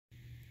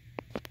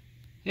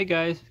Hey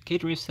guys,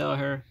 Cajun Reseller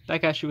here,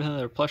 back at you with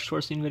another plush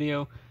sourcing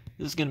video.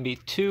 This is going to be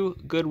 2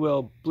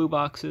 Goodwill Blue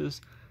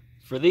Boxes.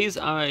 For these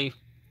I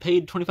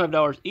paid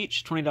 $25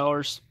 each,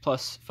 $20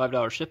 plus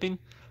 $5 shipping.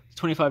 It's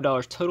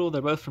 $25 total.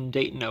 They're both from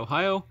Dayton,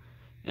 Ohio.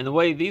 And the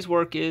way these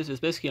work is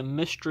basically a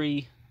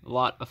mystery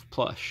lot of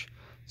plush.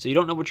 So you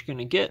don't know what you're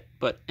going to get,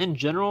 but in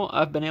general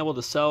I've been able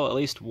to sell at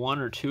least 1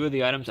 or 2 of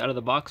the items out of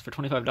the box for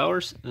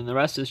 $25, and the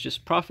rest is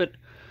just profit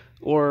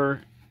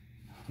or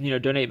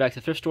donate back to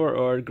the thrift store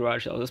or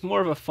garage sales. It's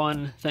more of a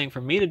fun thing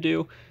for me to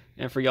do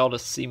and for y'all to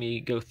see me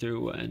go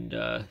through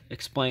and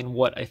explain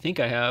what I think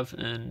I have,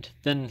 and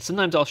then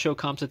sometimes I'll show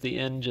comps at the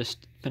end,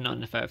 just depending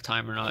on if I have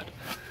time or not.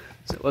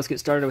 So let's get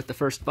started with the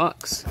first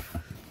box.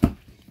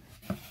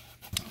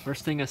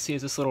 First thing I see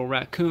is this little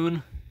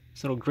raccoon.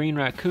 This little green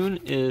raccoon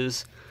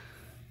is,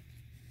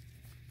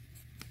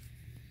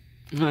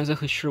 I'm not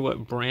exactly sure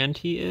what brand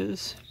he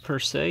is, per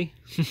se,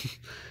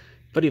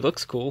 but he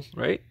looks cool,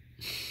 right?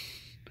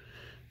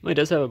 Well, he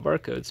does have a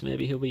barcode, so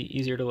maybe he'll be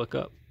easier to look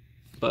up.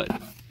 But, I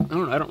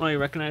don't know, I don't really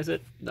recognize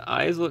it. The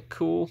eyes look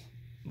cool,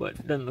 but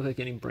it doesn't look like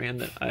any brand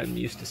that I'm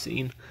used to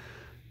seeing.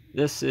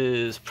 This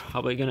is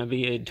probably going to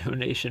be a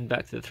donation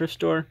back to the thrift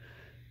store.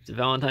 It's a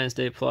Valentine's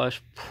Day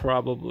plush,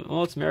 probably.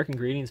 Well, it's American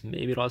Greetings,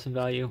 maybe it'll have some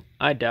value.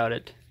 I doubt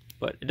it,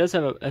 but it does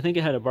have a, I think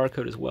it had a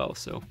barcode as well,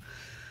 so.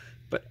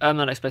 But I'm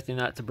not expecting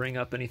that to bring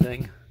up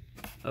anything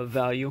of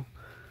value.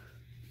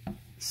 Let's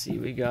see,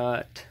 we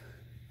got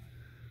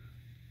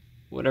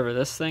whatever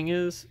this thing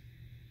is.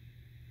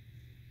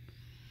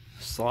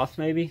 Sloth,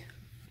 maybe?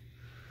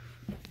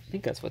 I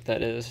think that's what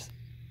that is,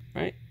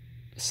 right?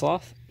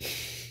 Sloth?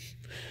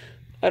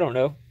 I don't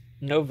know.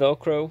 No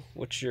Velcro,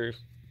 which you're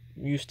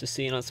used to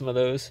seeing on some of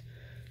those.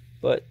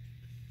 But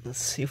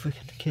let's see if we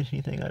can get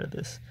anything out of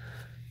this.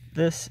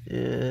 This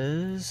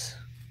is,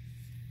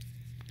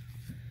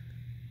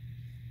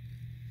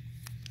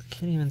 I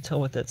can't even tell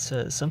what that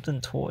says.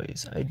 Something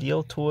toys.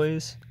 Ideal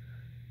Toys.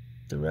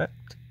 Direct.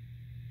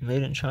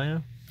 Made in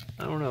China?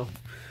 I don't know.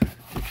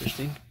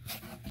 Interesting.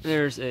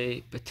 There's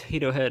a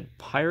Potato Head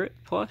Pirate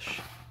plush.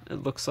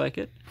 It looks like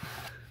it.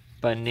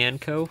 By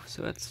Namco,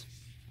 so it's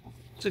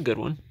a good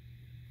one.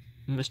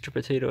 Mr.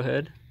 Potato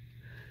Head.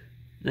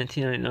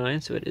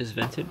 1999, so it is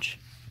vintage.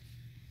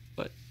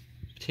 But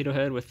Potato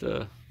Head with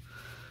the,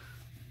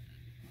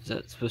 is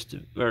that supposed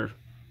to, or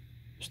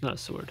it's not a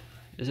sword.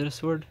 Is it a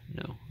sword?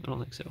 No, I don't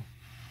think so.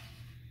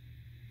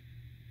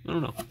 I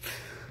don't know.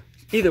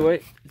 Either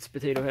way, it's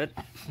Potato Head.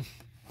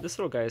 This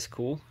little guy is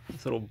cool.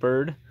 This little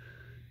bird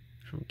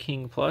from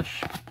King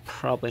Plush.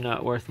 Probably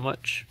not worth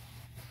much.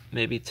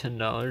 Maybe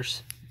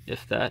 $10,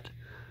 if that.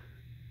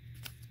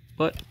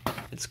 But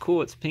it's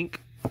cool. It's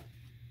pink.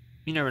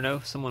 You never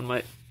know. Someone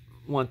might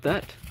want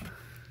that.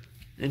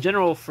 In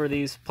general, for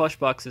these plush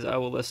boxes, I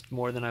will list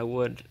more than I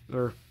would,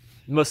 or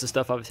most of the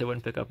stuff obviously I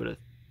wouldn't pick up at a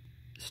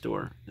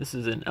store. This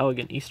is an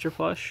Elegant Easter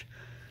plush.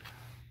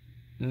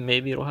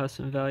 Maybe it'll have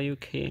some value.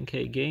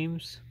 K&K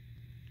Games.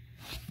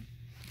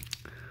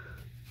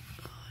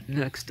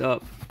 Next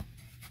up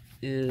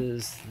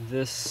is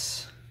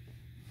this.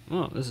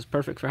 Oh, this is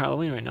perfect for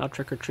Halloween right now.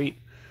 Trick or Treat.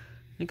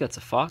 I think that's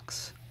a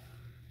fox.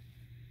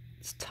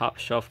 It's Top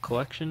Shelf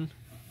Collection.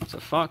 It's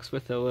a fox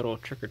with a little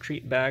trick or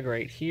treat bag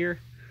right here.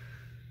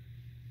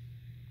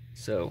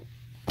 So,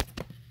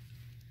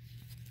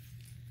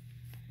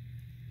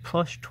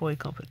 Plush Toy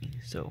Company.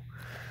 So,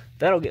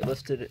 that'll get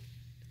listed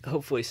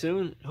hopefully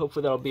soon.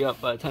 Hopefully that'll be up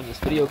by the time this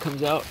video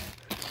comes out.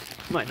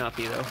 Might not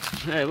be though.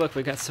 Hey, look,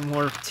 we got some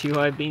more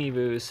TY Beanie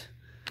Boos.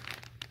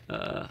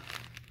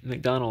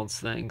 McDonald's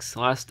things.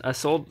 Last I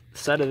sold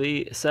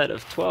a set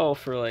of 12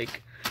 for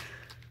like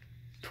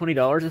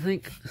 $20, I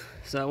think.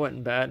 So that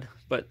wasn't bad.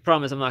 But the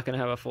problem is I'm not gonna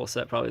have a full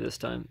set probably this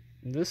time.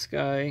 This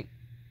guy,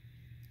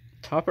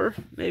 Topper,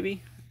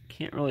 maybe?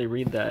 Can't really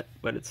read that,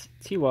 but it's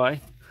TY.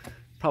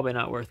 Probably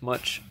not worth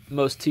much.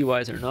 Most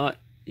TYs are not,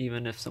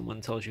 even if someone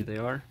tells you they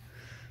are.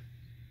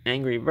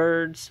 Angry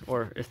Birds,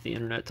 or if the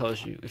internet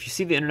tells you, if you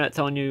see the internet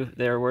telling you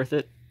they're worth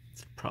it,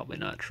 it's probably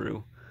not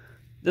true.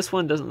 This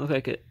one doesn't look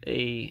like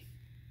a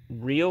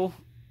real,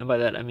 and by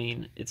that I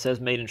mean it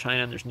says made in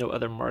China and there's no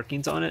other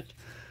markings on it.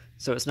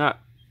 So it's not,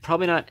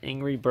 probably not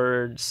Angry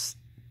Birds,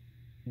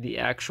 the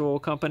actual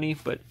company,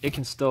 but it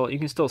can still, you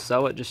can still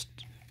sell it, just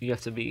you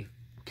have to be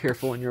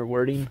careful in your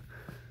wording.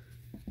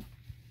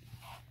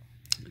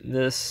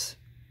 This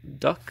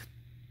duck,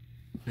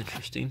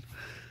 interesting.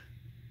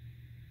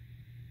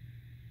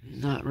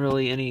 Not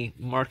really any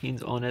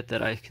markings on it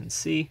that I can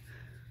see,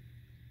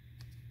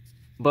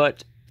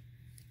 but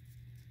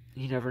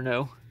you never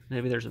know.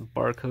 Maybe there's a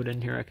barcode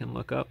in here I can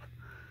look up.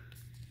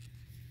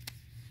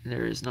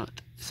 There is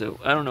not. So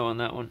I don't know on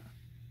that one.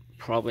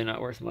 Probably not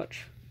worth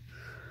much.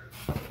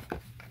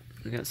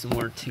 We got some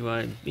more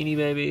two-eyed Beanie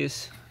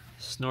Babies.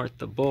 Snort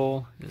the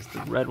Bull is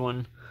the red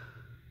one.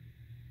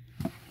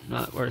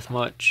 Not worth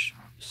much.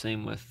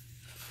 Same with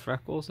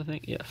Freckles, I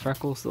think. Yeah,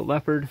 Freckles the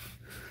leopard.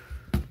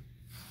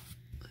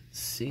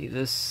 See,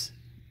 this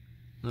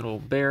little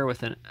bear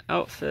with an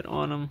outfit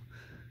on him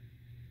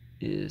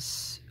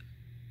is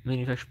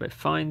manufactured by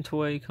Fine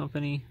Toy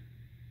Company.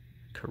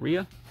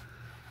 Korea.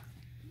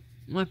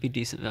 Might be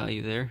decent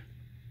value there.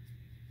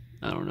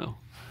 I don't know.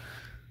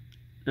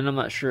 And I'm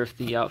not sure if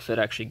the outfit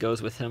actually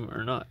goes with him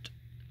or not.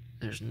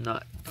 There's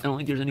not. I don't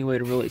think there's any way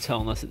to really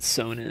tell unless it's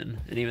sewn in.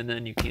 And even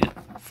then, you can't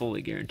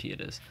fully guarantee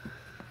it is.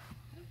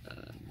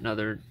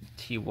 Another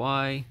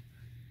TY.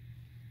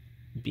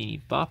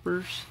 Beanie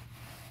Boppers.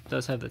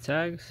 Does have the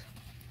tags.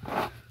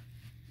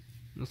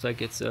 Looks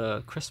like it's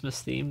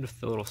Christmas themed with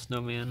the little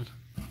snowman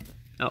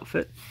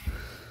outfit.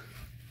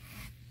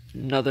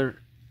 Another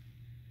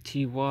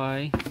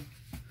TY.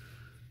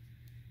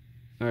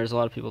 Or as a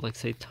lot of people like to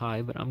say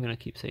tie, but I'm going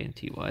to keep saying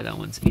TY. That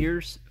one's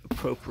ears,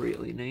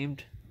 appropriately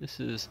named. This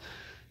is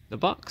the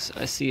box.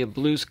 I see a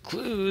Blue's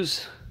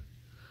Clues.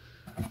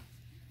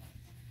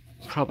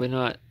 Probably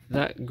not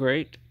that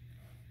great,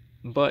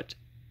 but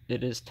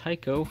it is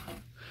Tyco.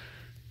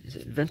 Is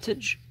it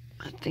vintage?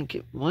 I think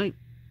it might.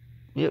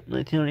 Yep,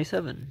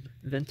 1997.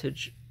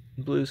 Vintage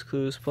Blue's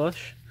Clues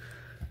plush.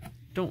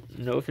 Don't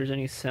know if there's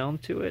any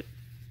sound to it.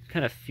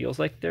 Kind of feels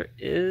like there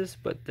is,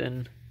 but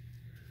then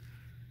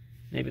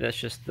maybe that's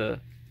just the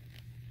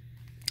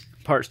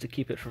parts to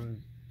keep it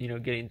from, you know,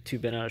 getting too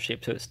bent out of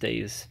shape so it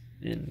stays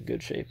in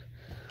good shape.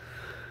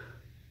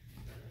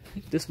 I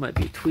think this might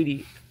be a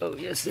Tweety. Oh,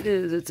 yes, it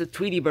is. It's a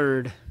Tweety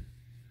bird.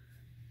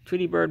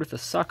 Tweety bird with a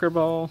soccer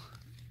ball.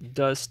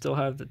 Does still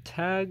have the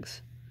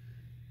tags.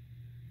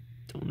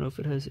 Don't know if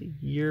it has a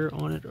year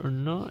on it or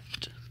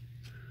not.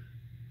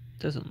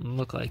 Doesn't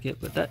look like it,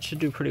 but that should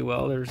do pretty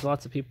well. There's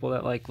lots of people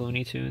that like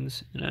Looney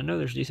Tunes, and I know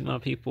there's a decent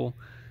amount of people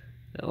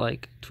that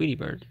like Tweety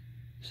bird.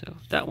 So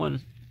that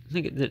one, I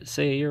think it did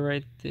say a year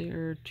right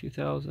there,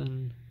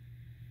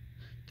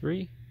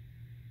 2003.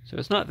 So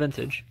it's not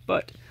vintage,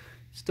 but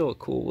still a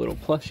cool little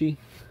plushie.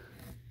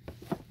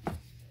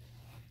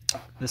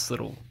 This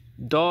little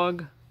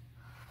dog.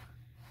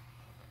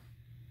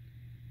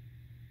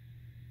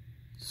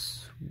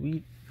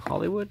 Sweet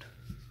Hollywood.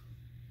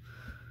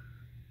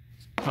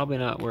 Probably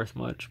not worth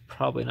much.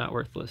 Probably not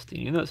worth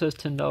listing. Even though it says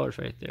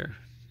 $10 right there.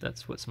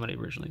 That's what somebody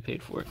originally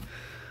paid for it.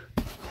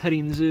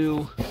 Petting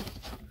Zoo.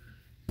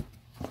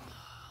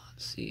 Let's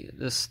see.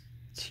 This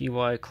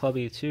TY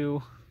Clubby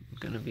 2.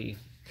 Going to be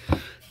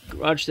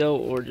garage sale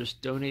or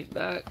just donate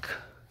back.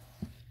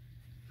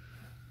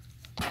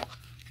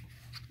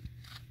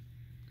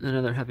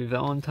 Another Happy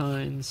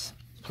Valentine's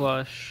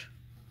plush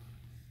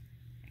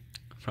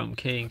from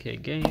K&K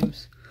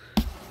Games.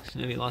 So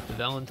maybe lots of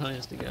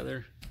Valentines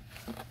together.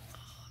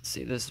 Let's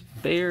see, this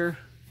bear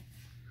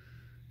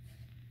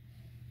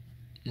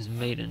is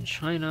made in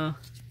China.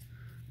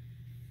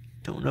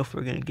 Don't know if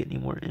we're going to get any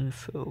more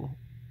info.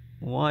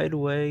 Wide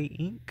Way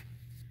Ink.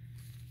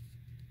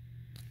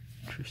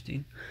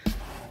 Interesting.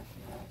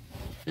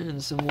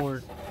 And some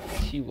more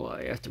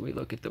TY after we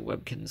look at the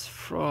Webkinz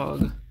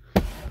Frog.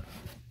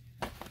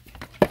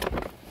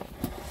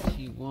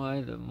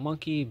 TY, the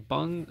monkey,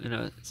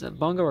 is that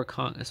Bongo or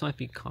Congo? This might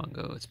be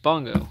Congo. It's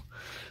Bongo.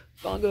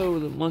 Bongo,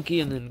 the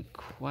monkey, and then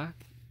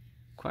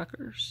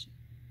Quackers?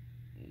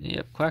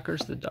 Yep,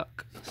 Quackers the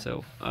duck.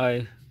 So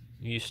I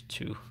used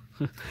to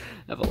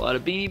have a lot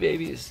of Beanie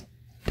Babies.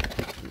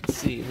 Let's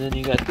see, and then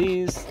you got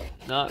these.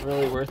 Not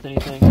really worth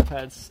anything. I've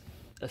had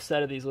a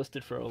set of these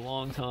listed for a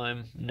long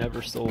time.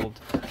 Never sold.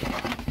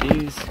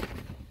 These,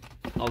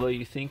 although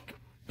you think,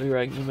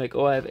 you're like,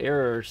 oh, I have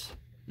errors.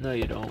 No,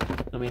 you don't.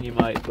 I mean, you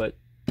might, but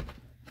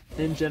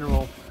in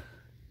general,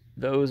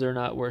 those are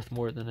not worth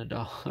more than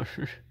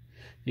 $1.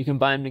 You can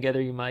buy them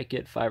together, you might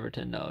get $5 or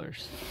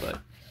 $10, but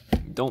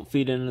don't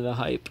feed into the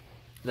hype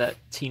that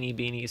teeny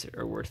beanies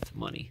are worth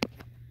money.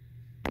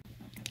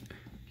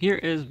 Here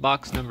is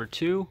box number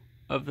 2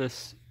 of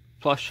this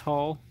plush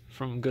haul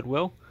from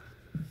Goodwill.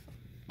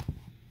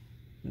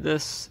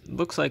 This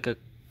looks like a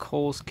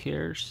Kohl's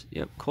Cares.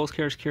 Yep, Kohl's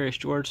Cares Curious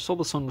George.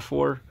 Sold this one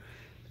before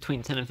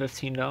between $10 and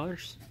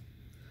 $15.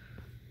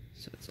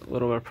 So it's a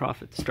little bit of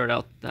profit to start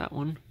out that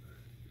one.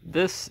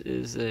 This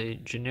is a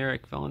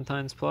generic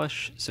Valentine's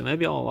plush, so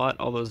maybe I'll allot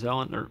all those I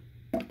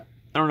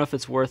don't know if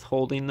it's worth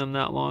holding them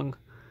that long.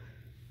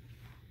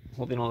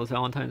 Holding all those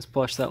Valentine's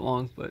plush that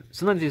long, but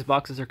sometimes these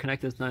boxes are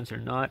connected, sometimes they're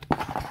not.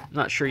 I'm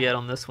not sure yet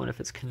on this one if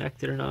it's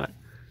connected or not.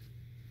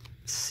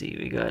 Let's see,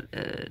 we got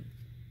a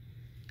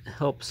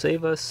Help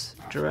Save Us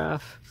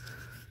giraffe.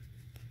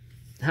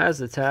 It has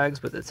the tags,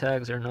 but the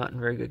tags are not in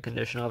very good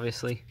condition,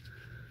 obviously.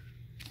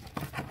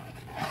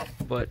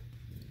 But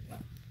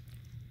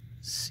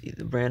see,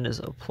 the brand is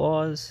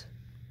Applause,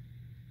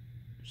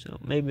 so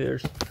maybe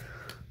there's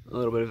a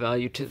little bit of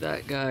value to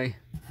that guy.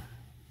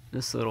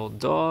 This little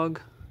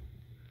dog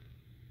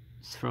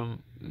is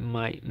from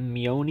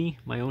Mione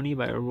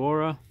by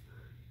Aurora.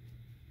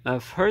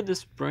 I've heard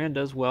this brand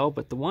does well,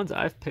 but the ones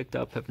I've picked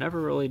up have never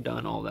really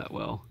done all that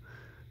well.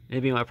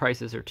 Maybe my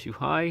prices are too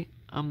high,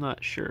 I'm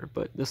not sure,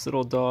 but this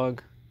little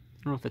dog,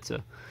 I don't know if it's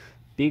a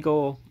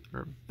beagle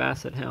or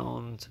basset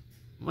hound.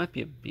 Might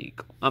be a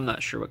beagle. I'm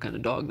not sure what kind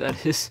of dog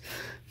that is,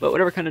 but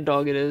whatever kind of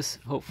dog it is,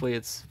 hopefully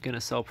it's gonna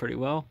sell pretty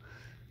well.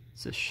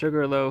 It's a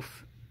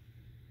Sugarloaf,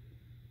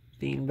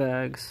 bean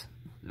bags,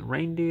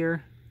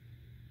 reindeer.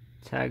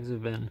 Tags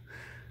have been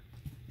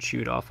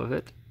chewed off of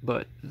it,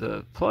 but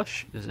the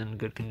plush is in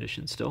good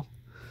condition still.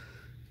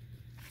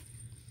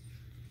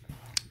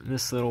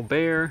 This little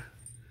bear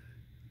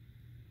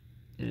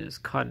is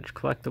Cottage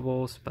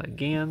Collectibles by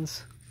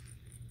Gans.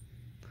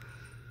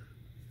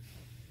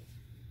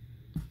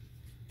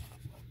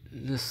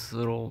 This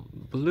little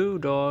blue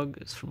dog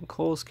is from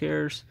Kohl's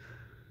Cares.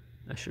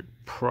 I should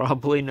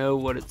probably know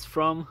what it's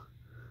from.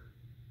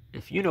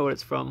 If you know what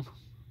it's from,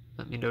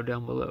 let me know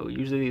down below.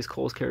 Usually these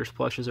Kohl's Cares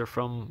plushes are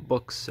from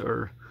books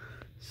or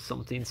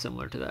something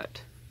similar to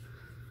that.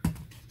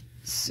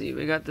 Let's see,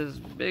 we got this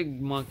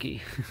big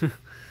monkey.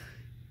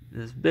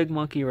 This big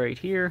monkey right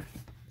here.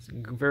 It's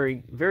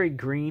very, very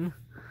green.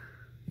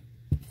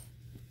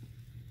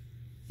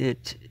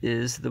 It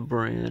is the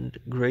brand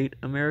Great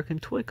American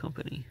Toy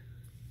Company.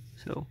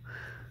 So,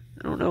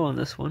 I don't know on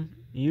this one.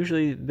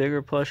 Usually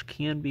bigger plush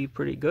can be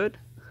pretty good.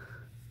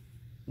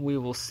 We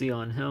will see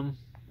on him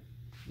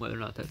whether or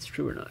not that's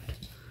true or not.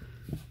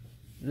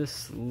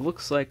 This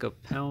looks like a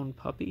pound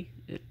puppy.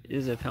 It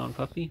is a pound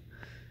puppy.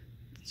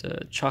 It's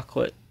a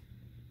chocolate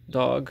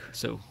dog,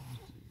 so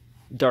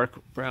dark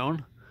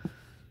brown.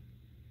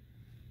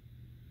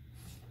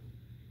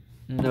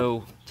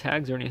 No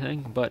tags or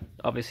anything, but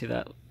obviously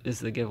that is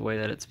the giveaway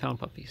that it's pound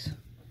puppies.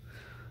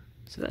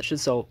 So that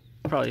should sell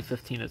probably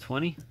 15 to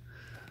 20,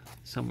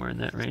 somewhere in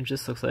that range.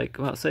 This looks like,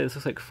 well, I'll say this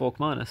looks like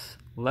Folkmanis,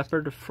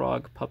 Leopard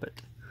Frog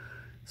Puppet.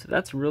 So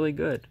that's really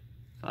good.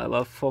 I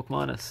love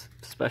Folkmanis,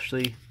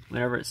 especially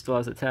whenever it still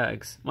has the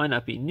tags. Might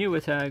not be new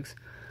with tags,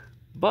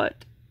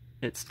 but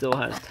it still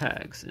has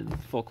tags. And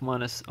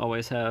Folkmanis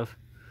always have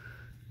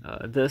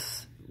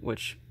this,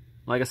 which,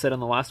 like I said on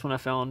the last one I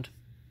found,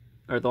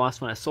 or the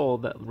last one I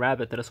sold, that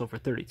rabbit that I sold for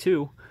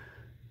 32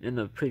 in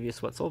the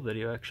previous What Sold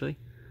video, actually.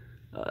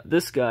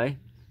 This guy,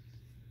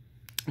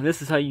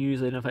 this is how you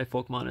usually identify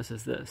Folkmanis,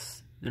 is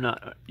this. They're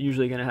not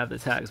usually going to have the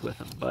tags with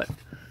them, but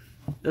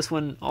this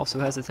one also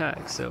has the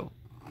tags, so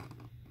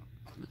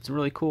it's a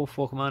really cool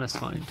Folkmanis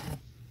find.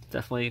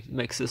 Definitely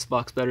makes this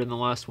box better than the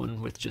last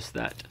one with just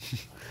that.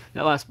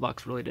 That last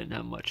box really didn't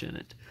have much in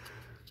it.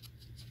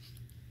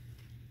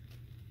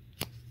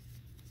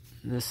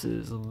 This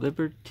is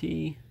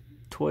Liberty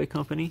Toy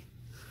Company.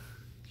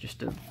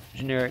 Just a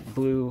generic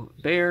blue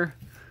bear.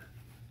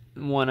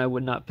 One I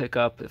would not pick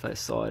up if I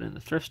saw it in the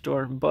thrift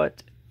store,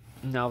 but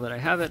now that I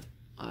have it,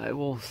 I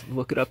will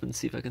look it up and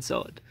see if I can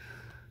sell it.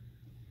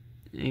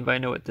 Anybody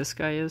know what this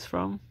guy is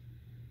from?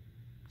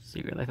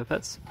 Secret Life of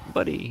Pets?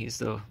 Buddy, he's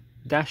the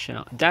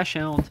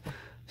Dachshund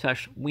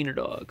 / Wiener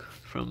Dog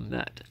from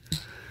that.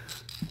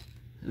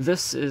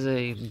 This is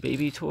a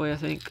baby toy, I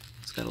think.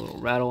 It's got a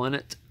little rattle in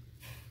it.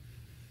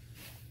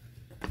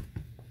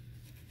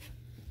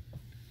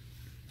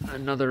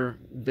 Another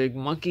big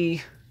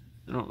monkey.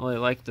 I don't really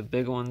like the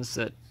big ones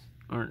that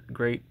aren't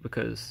great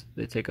because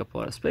they take up a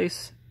lot of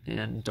space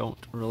and don't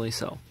really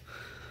sell.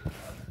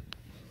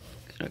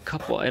 Got a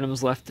couple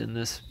items left in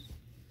this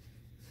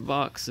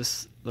box.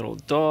 This little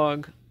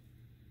dog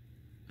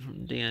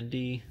from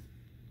D&D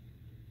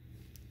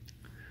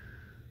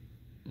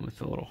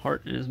with a little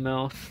heart in his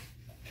mouth.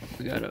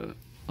 We got a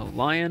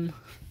lion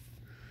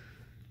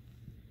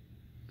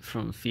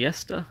from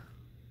Fiesta.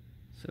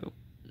 So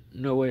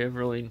no way of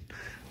really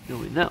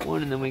knowing that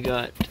one. And then we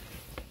got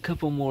a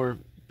couple more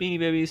Beanie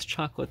Babies,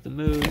 Chocolate the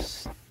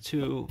Moose,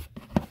 2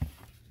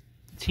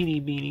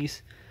 teeny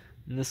beanies,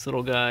 and this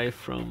little guy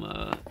from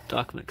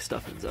Doc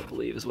McStuffins, I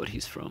believe, is what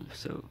he's from.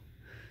 So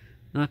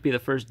not be the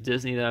first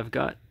Disney that I've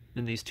got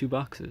in these 2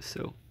 boxes,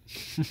 so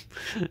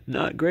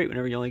not great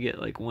whenever you only get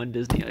like one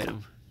Disney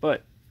item,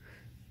 but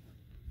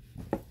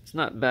it's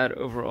not bad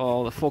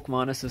overall. The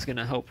Folkmanis is going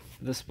to help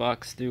this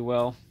box do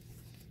well,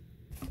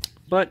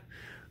 but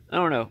I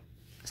don't know.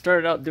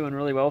 Started out doing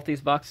really well with these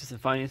boxes and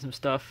finding some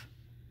stuff.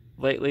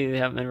 Lately they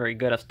haven't been very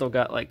good. I've still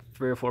got like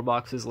 3 or 4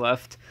 boxes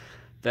left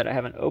that I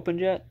haven't opened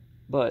yet,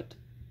 but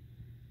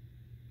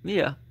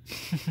yeah.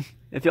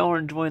 If y'all are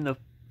enjoying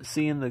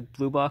seeing the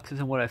blue boxes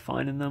and what I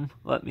find in them,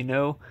 let me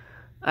know.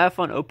 I have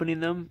fun opening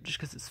them just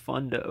because it's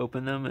fun to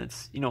open them.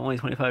 It's, you know, only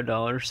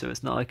 $25, so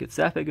it's not like it's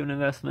that big of an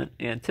investment,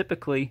 and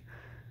typically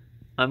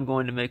I'm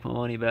going to make my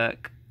money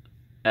back,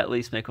 at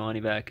least make my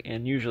money back,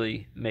 and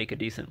usually make a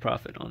decent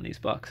profit on these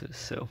boxes.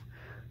 So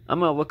I'm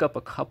going to look up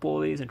a couple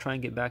of these and try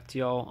and get back to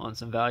y'all on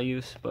some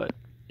values, but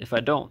if I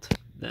don't,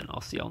 then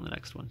I'll see y'all in the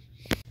next one.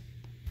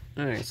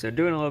 Alright, so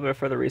doing a little bit of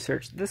further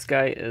research, this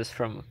guy is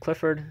from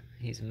Clifford.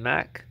 He's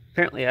Mac.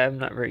 Apparently I'm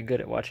not very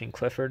good at watching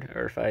Clifford,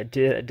 or if I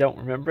did, I don't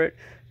remember it,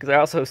 because I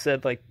also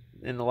said, like,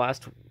 in the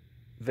last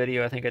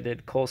video, I think I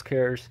did Kohl's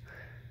Cares,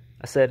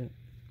 I said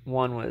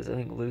one was, I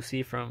think,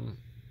 Lucy from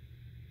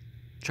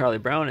Charlie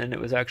Brown, and it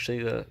was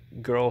actually the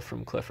girl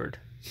from Clifford.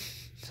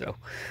 So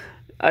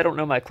I don't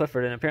know my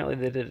Clifford, and apparently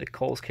they did a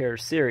Kohl's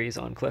Cares series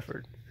on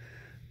Clifford.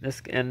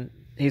 And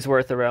he's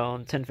worth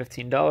around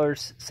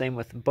 $10-15. Same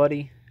with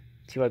Buddy,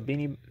 TY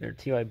Beanie,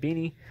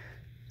 $10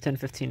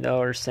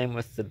 $15. Same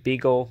with the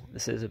Beagle.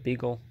 This is a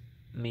Beagle,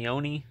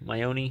 Mione.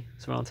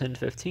 It's around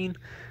 $10-15.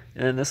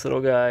 And then this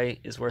little guy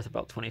is worth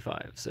about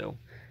 $25. So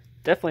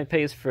definitely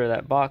pays for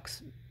that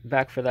box,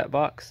 back for that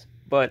box.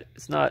 but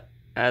it's not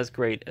as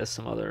great as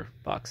some other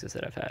boxes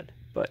that I've had.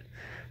 But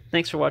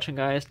thanks for watching,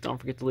 guys. Don't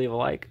forget to leave a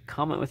like,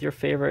 comment with your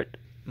favorite.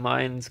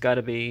 Mine's got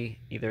to be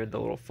either the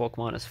little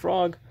Pocahontas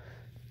frog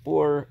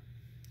or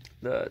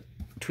the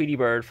Tweety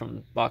bird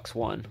from box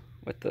 1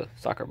 with the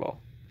soccer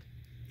ball.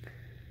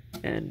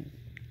 And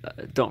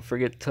don't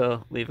forget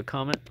to leave a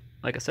comment,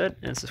 like I said,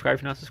 and subscribe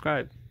if you're not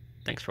subscribed.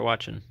 Thanks for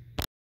watching.